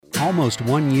Almost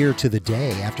 1 year to the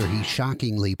day after he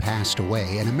shockingly passed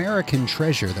away, An American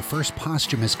Treasure, the first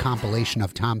posthumous compilation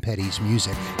of Tom Petty's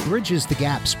music, bridges the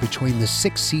gaps between the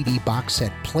 6-CD box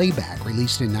set Playback,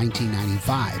 released in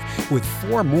 1995, with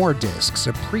 4 more discs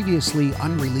of previously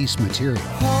unreleased material.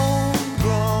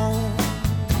 Homegrown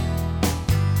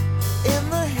in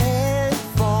the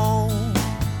headphone,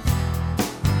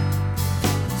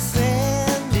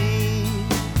 Sandy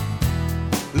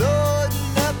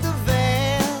loading up the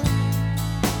van,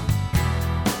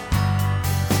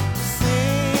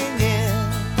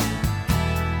 singing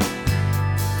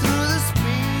through the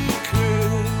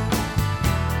speaker.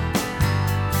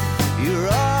 You're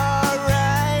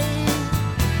alright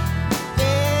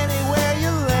anywhere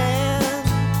you land.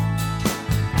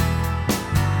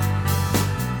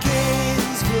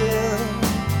 Gainesville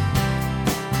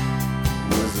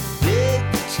was a big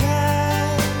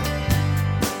time.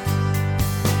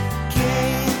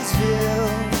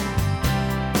 Gainesville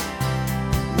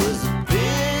was a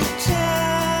big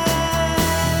time.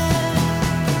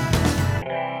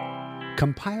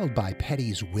 Compiled by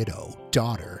Petty's widow,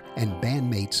 daughter, and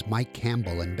bandmates Mike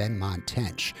Campbell and Ben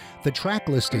Montench, the track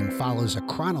listing follows a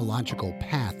chronological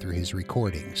path through his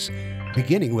recordings,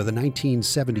 beginning with a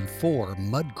 1974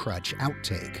 Mudcrutch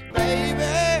outtake.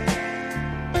 Baby,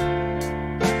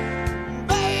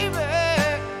 baby,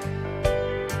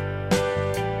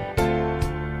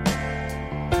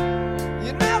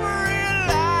 you never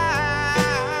realized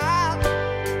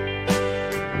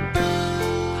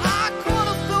I could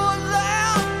have stood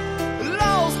there,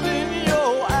 lost in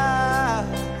your eyes,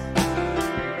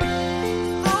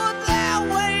 stood there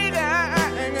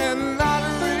waiting and not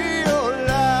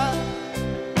realized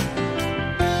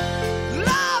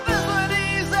love isn't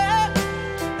easy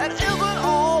and isn't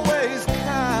always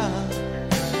kind.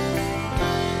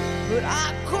 But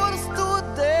I could have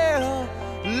stood there,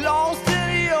 lost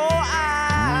in your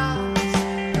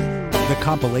eyes. The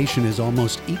compilation is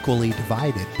almost equally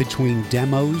divided between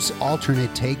demos,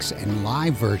 alternate takes, and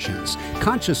live versions,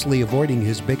 consciously avoiding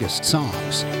his biggest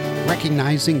songs,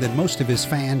 recognizing that most of his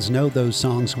fans know those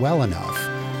songs well enough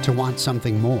to want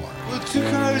something more. Well, 2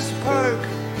 cars park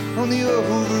on the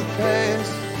overpass,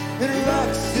 and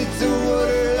rocks hit the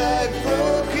water like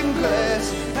broken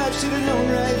glass. I should have known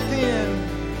right then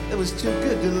it was too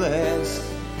good to last.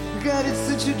 God, it's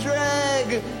such a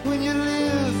drag when you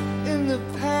live in the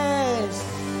past.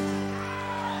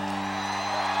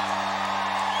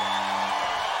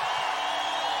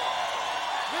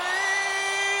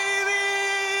 Baby,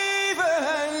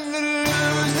 even the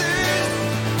losers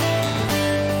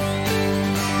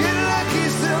get lucky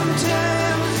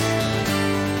sometimes.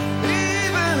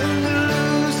 Even the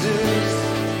losers.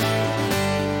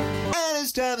 And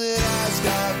it's time that I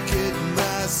stop kidding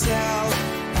myself.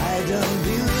 I don't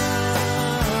belong.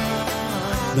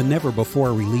 The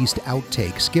never-before-released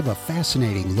outtakes give a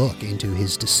fascinating look into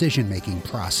his decision-making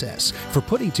process for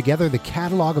putting together the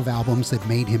catalog of albums that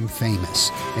made him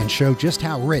famous and show just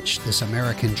how rich this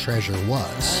American treasure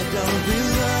was. I don't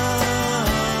belong.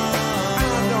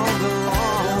 I don't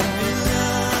belong.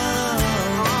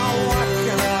 Oh, what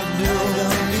can I do? I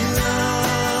don't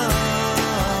belong.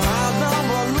 I don't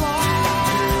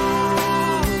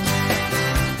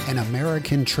belong. An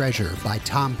American Treasure by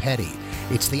Tom Petty.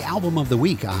 It's the album of the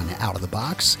week on Out of the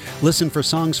Box. Listen for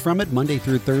songs from it Monday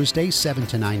through Thursday, 7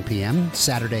 to 9 p.m.,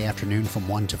 Saturday afternoon from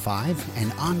 1 to 5,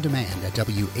 and on demand at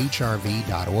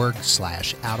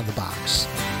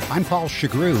whrv.org/outofthebox. I'm Paul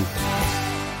Chagru.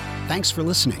 Thanks for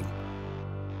listening.